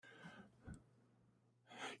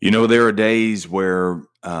There are days where,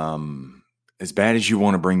 as bad as you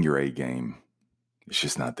want to bring your A game, it's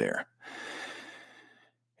just not there.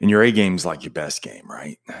 And your A game is like your best game,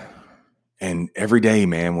 right? And every day,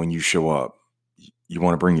 man, when you show up, you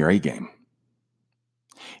want to bring your A game.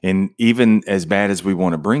 And even as bad as we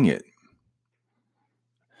want to bring it,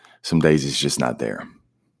 some days it's just not there.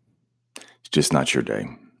 It's just not your day.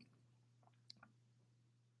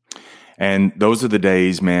 And those are the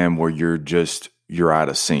days, man, where you're out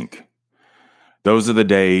of sync. Those are the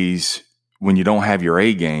days when you don't have your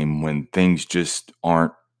A game, when things just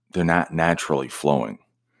they're not naturally flowing.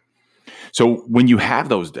 So when you have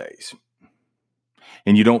those days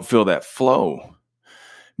and you don't feel that flow,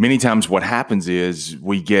 many times what happens is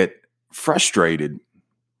we get frustrated.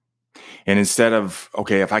 And instead of,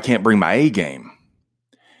 okay, if I can't bring my A game,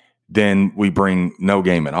 then we bring no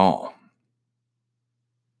game at all.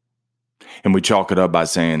 And we chalk it up by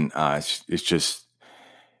saying, it's just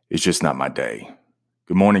not my day.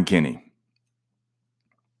 Good morning, Kenny.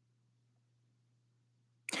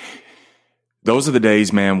 Those are the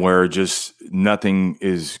days, man, where just nothing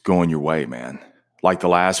is going your way, man. Like the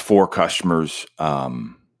last 4 customers, all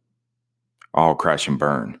crash and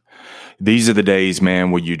burn. These are the days,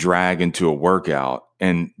 man, where you drag into a workout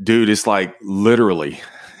and dude, it's like literally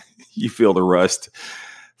you feel the rust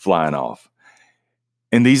flying off.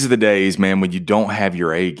 And these are the days, man, when you don't have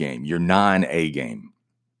your A game, your non-A game,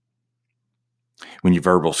 when your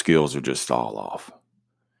verbal skills are just all off.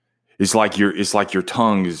 It's like your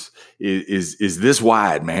tongue is this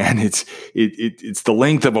wide, man. It's the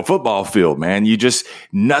length of a football field, man. You just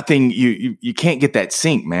nothing. You can't get that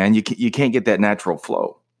sync, man. You can't get that natural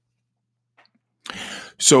flow.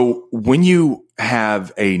 So when you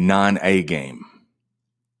have a non-A game,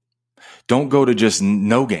 don't go to just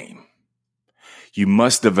no game. You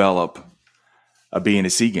must develop a B and a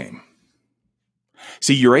C game.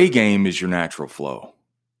 See, your A game is your natural flow.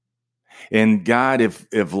 And God,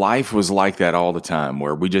 if life was like that all the time,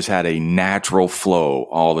 where we just had a natural flow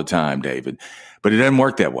all the time, David, but it doesn't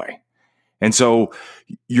work that way. And so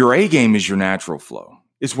your A game is your natural flow.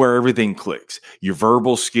 It's where everything clicks. Your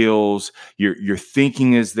verbal skills, your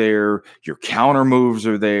thinking is there, your counter moves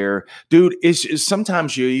are there. Dude, it's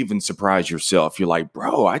sometimes you even surprise yourself. You're like,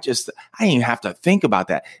 bro, I didn't even have to think about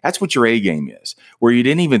that. That's what your A game is, where you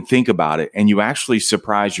didn't even think about it and you actually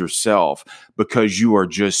surprise yourself because you are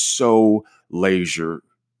just so laser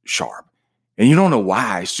sharp. And you don't know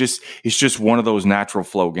why. It's just one of those natural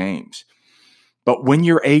flow games. But when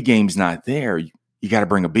your A game's not there, you got to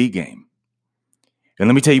bring a B game. And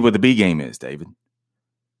let me tell you what the B game is, David.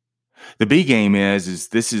 The B game is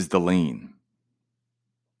this is the lean.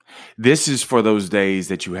 This is for those days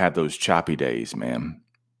that you have those choppy days, man.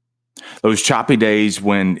 Those choppy days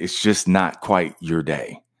when it's just not quite your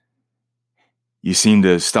day. You seem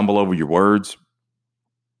to stumble over your words.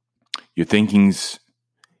 Your thinking's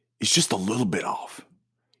it's just a little bit off.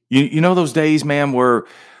 You know those days, man, where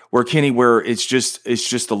Kenny, where it's just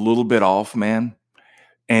a little bit off, man.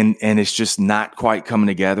 And it's just not quite coming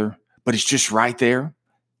together, but it's just right there.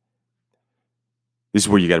 This is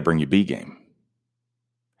where you got to bring your B game.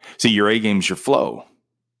 See, your A game is your flow.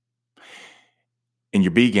 And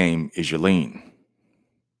your B game is your lean.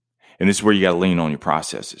 And this is where you got to lean on your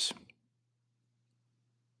processes.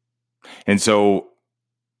 And so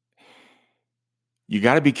you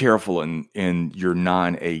got to be careful in your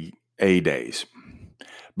non-A days.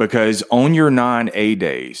 Because on your non-A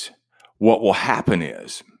days, what will happen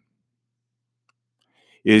is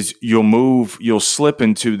you'll slip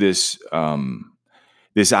into this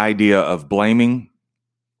this idea of blaming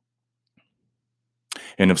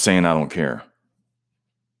and of saying I don't care.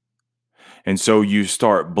 And so you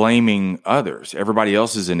start blaming others. Everybody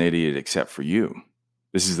else is an idiot except for you.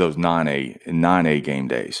 This is those non-A game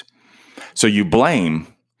days. So you blame,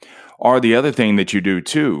 or the other thing that you do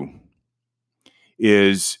too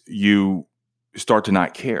is you start to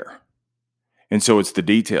not care. And so it's the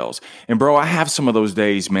details. And bro, I have some of those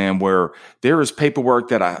days, man, where there is paperwork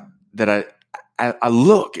that I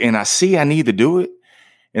look and I see I need to do it.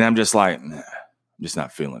 And I'm just like, nah, I'm just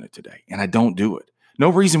not feeling it today. And I don't do it. No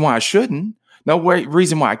reason why I shouldn't. No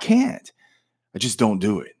reason why I can't. I just don't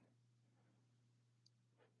do it.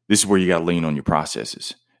 This is where you got to lean on your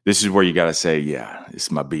processes. This is where you got to say, yeah, this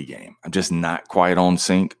is my B game. I'm just not quite on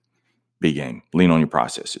sync. B game. Lean on your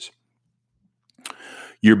processes.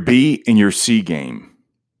 Your B and your C game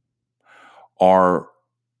are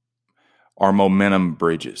momentum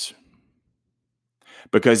bridges.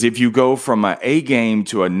 Because if you go from an A game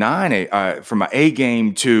to a non-A, from an A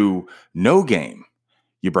game to no game,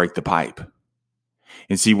 you break the pipe.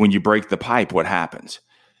 And see, when you break the pipe, what happens?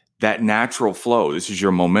 that natural flow. This is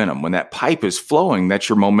your momentum. When that pipe is flowing, that's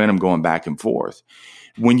your momentum going back and forth.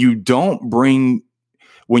 When you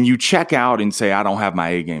check out and say, I don't have my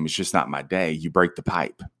A game, it's just not my day, you break the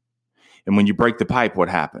pipe. And when you break the pipe, what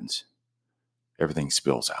happens? Everything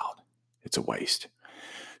spills out. It's a waste.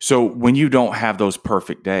 So when you don't have those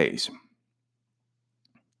perfect days,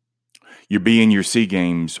 your B and your C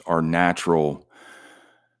games are natural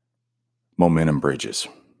momentum bridges.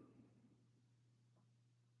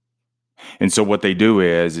 And so what they do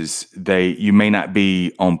is you may not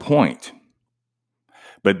be on point,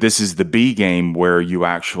 but this is the B game where you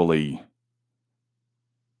actually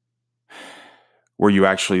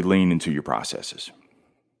lean into your processes.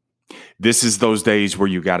 This is those days where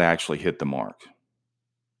you got to actually hit the mark.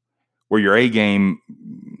 Where your A game,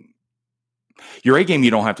 you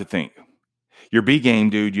don't have to think. Your B game,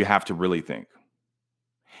 dude, you have to really think.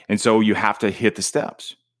 And so you have to hit the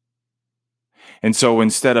steps. And so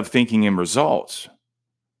instead of thinking in results,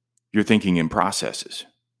 you're thinking in processes.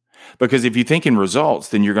 Because if you think in results,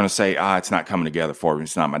 then you're going to say, it's not coming together for me.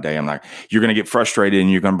 It's not my day. You're going to get frustrated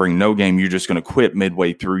and you're going to bring no game. You're just going to quit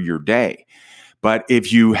midway through your day. But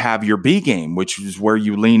if you have your B game, which is where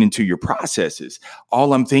you lean into your processes,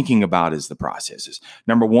 all I'm thinking about is the processes.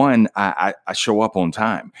 Number one, I show up on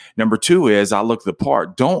time. Number two is I look the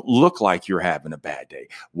part. Don't look like you're having a bad day.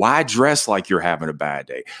 Why dress like you're having a bad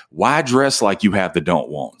day? Why dress like you have the don't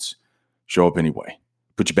wants? Show up anyway.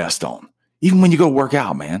 Put your best on. Even when you go work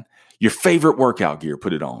out, man, your favorite workout gear,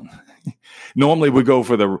 put it on. Normally we go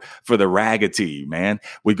for the raggedy, man.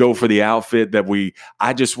 We go for the outfit that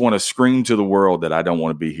I just want to scream to the world that I don't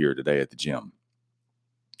want to be here today at the gym.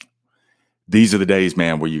 These are the days,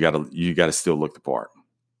 man, where you got to still look the part.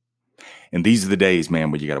 And these are the days, man,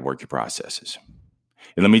 where you got to work your processes.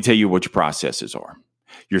 And let me tell you what your processes are.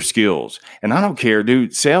 Your skills. And I don't care,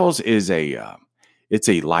 dude. Sales is it's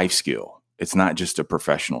a life skill. It's not just a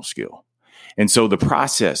professional skill. And so the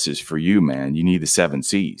process is for you, man. You need the 7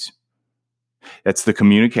 C's. That's the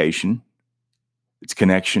communication, it's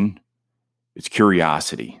connection, it's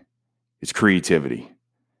curiosity, it's creativity,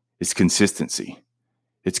 it's consistency,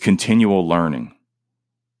 it's continual learning,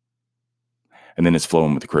 and then it's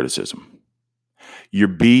flowing with the criticism. Your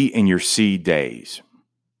B and your C days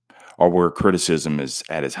are where criticism is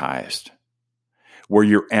at its highest, where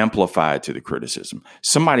you're amplified to the criticism.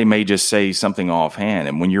 Somebody may just say something offhand,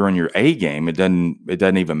 and when you're in your A game, it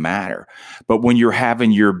doesn't even matter. But when you're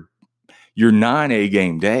having your non-A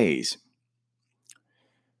game days,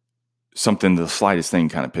 the slightest thing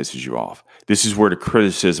kind of pisses you off. This is where the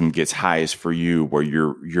criticism gets highest for you, where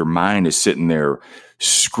your mind is sitting there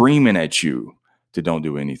screaming at you to don't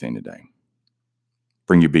do anything today.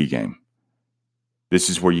 Bring your B game. This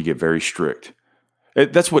is where you get very strict.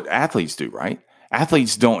 That's what athletes do, right?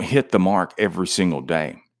 Athletes don't hit the mark every single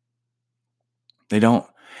day. They don't.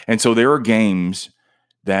 And so there are games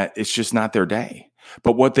that it's just not their day.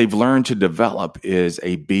 But what they've learned to develop is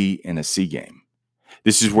a B and a C game.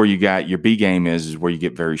 This is where you got your B game is where you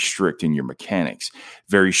get very strict in your mechanics,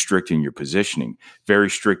 very strict in your positioning, very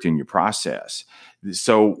strict in your process.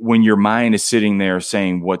 So when your mind is sitting there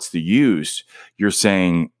saying, what's the use? You're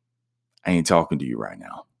saying, I ain't talking to you right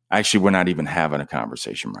now. Actually, we're not even having a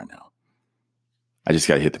conversation right now. I just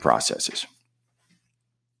got to hit the processes.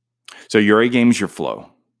 So your A game is your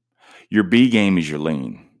flow. Your B game is your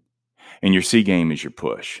lean. And your C game is your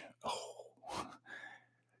push. Oh,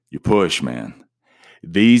 you push, man.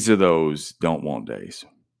 These are those don't want days.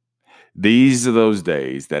 These are those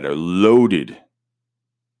days that are loaded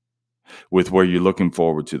with where you're looking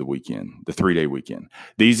forward to the weekend, the 3-day weekend.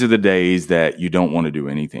 These are the days that you don't want to do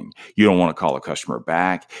anything. You don't want to call a customer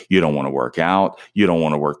back. You don't want to work out. You don't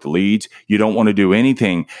want to work the leads. You don't want to do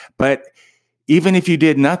anything. But even if you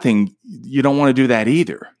did nothing, you don't want to do that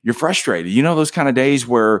either. You're frustrated. You know those kind of days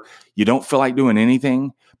where you don't feel like doing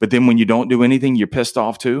anything, but then when you don't do anything, you're pissed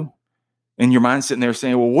off too? And your mind's sitting there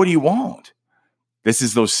saying, well, what do you want? This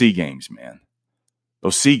is those C games, man.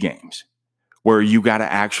 Those C games where you got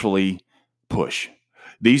to actually push.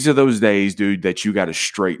 These are those days, dude, that you got to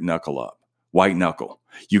straight knuckle up, white knuckle.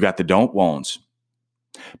 You got the don't wants.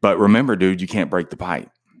 But remember, dude, you can't break the pipe.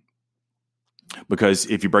 Because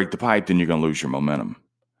if you break the pipe, then you're going to lose your momentum.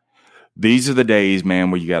 These are the days, man,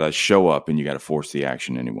 where you got to show up and you got to force the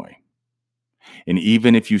action anyway. And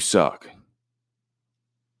even if you suck,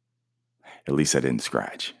 at least I didn't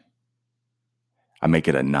scratch. I make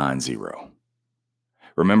it a non-zero.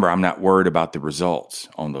 Remember, I'm not worried about the results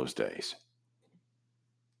on those days.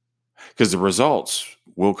 Because the results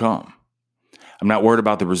will come. I'm not worried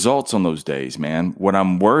about the results on those days, man. What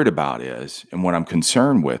I'm worried about is, and what I'm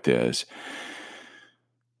concerned with is,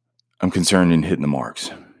 I'm concerned in hitting the marks,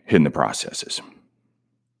 hitting the processes.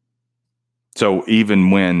 So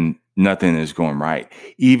even when nothing is going right,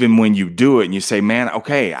 even when you do it and you say, man,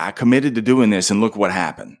 okay, I committed to doing this and look what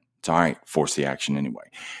happened. It's all right. Force the action anyway.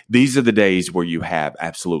 These are the days where you have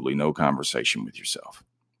absolutely no conversation with yourself.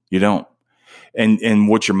 You don't. And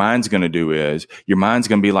what your mind's going to do is your mind's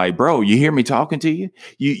going to be like, bro, you hear me talking to you?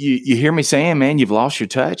 You hear me saying, man, you've lost your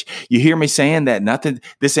touch. You hear me saying that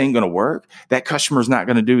this ain't going to work. That customer's not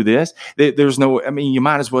going to do this. You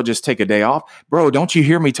might as well just take a day off. Bro, don't you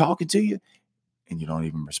hear me talking to you? And you don't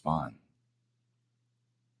even respond.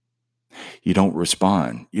 You don't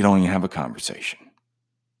respond. You don't even have a conversation.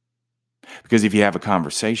 Because if you have a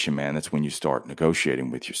conversation, man, that's when you start negotiating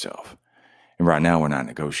with yourself. And right now we're not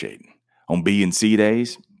negotiating. On B and C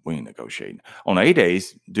days, we ain't negotiating. On A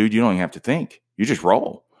days, dude, you don't even have to think. You just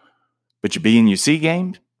roll. But your B and your C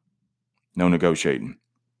games, no negotiating.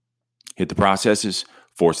 Hit the processes,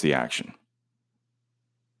 force the action.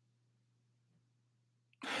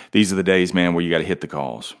 These are the days, man, where you got to hit the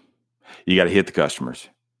calls. You got to hit the customers.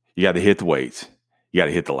 You got to hit the weights. You got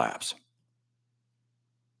to hit the laps.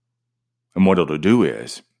 And what it'll do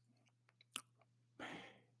is,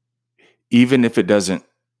 even if it doesn't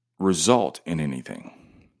result in anything,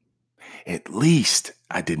 at least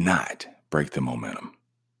I did not break the momentum.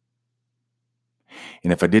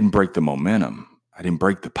 And if I didn't break the momentum, I didn't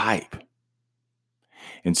break the pipe.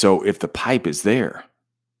 And so if the pipe is there,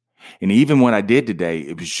 and even what I did today,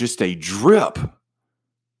 it was just a drip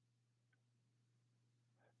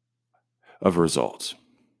of results.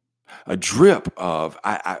 A drip of,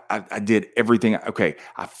 I did everything. Okay,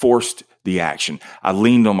 I forced the action. I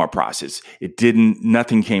leaned on my process.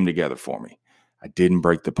 Nothing came together for me. I didn't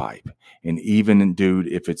break the pipe. And even, dude,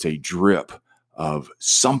 if it's a drip of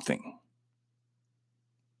something,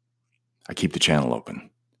 I keep the channel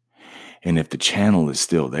open. And if the channel is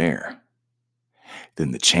still there,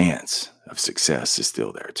 then the chance of success is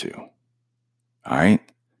still there too. All right?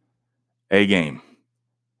 A game.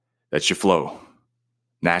 That's your flow.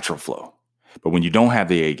 Natural flow. But when you don't have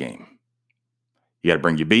the A game, you got to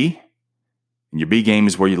bring your B. And your B game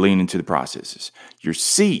is where you lean into the processes. Your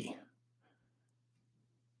C,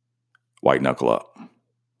 white knuckle up.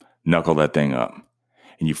 Knuckle that thing up.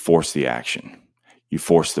 And you force the action. You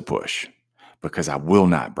force the push. Because I will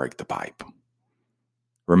not break the pipe.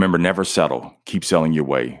 Remember, never settle. Keep selling your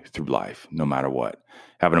way through life, no matter what.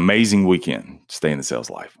 Have an amazing weekend. Stay in the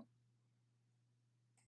sales life.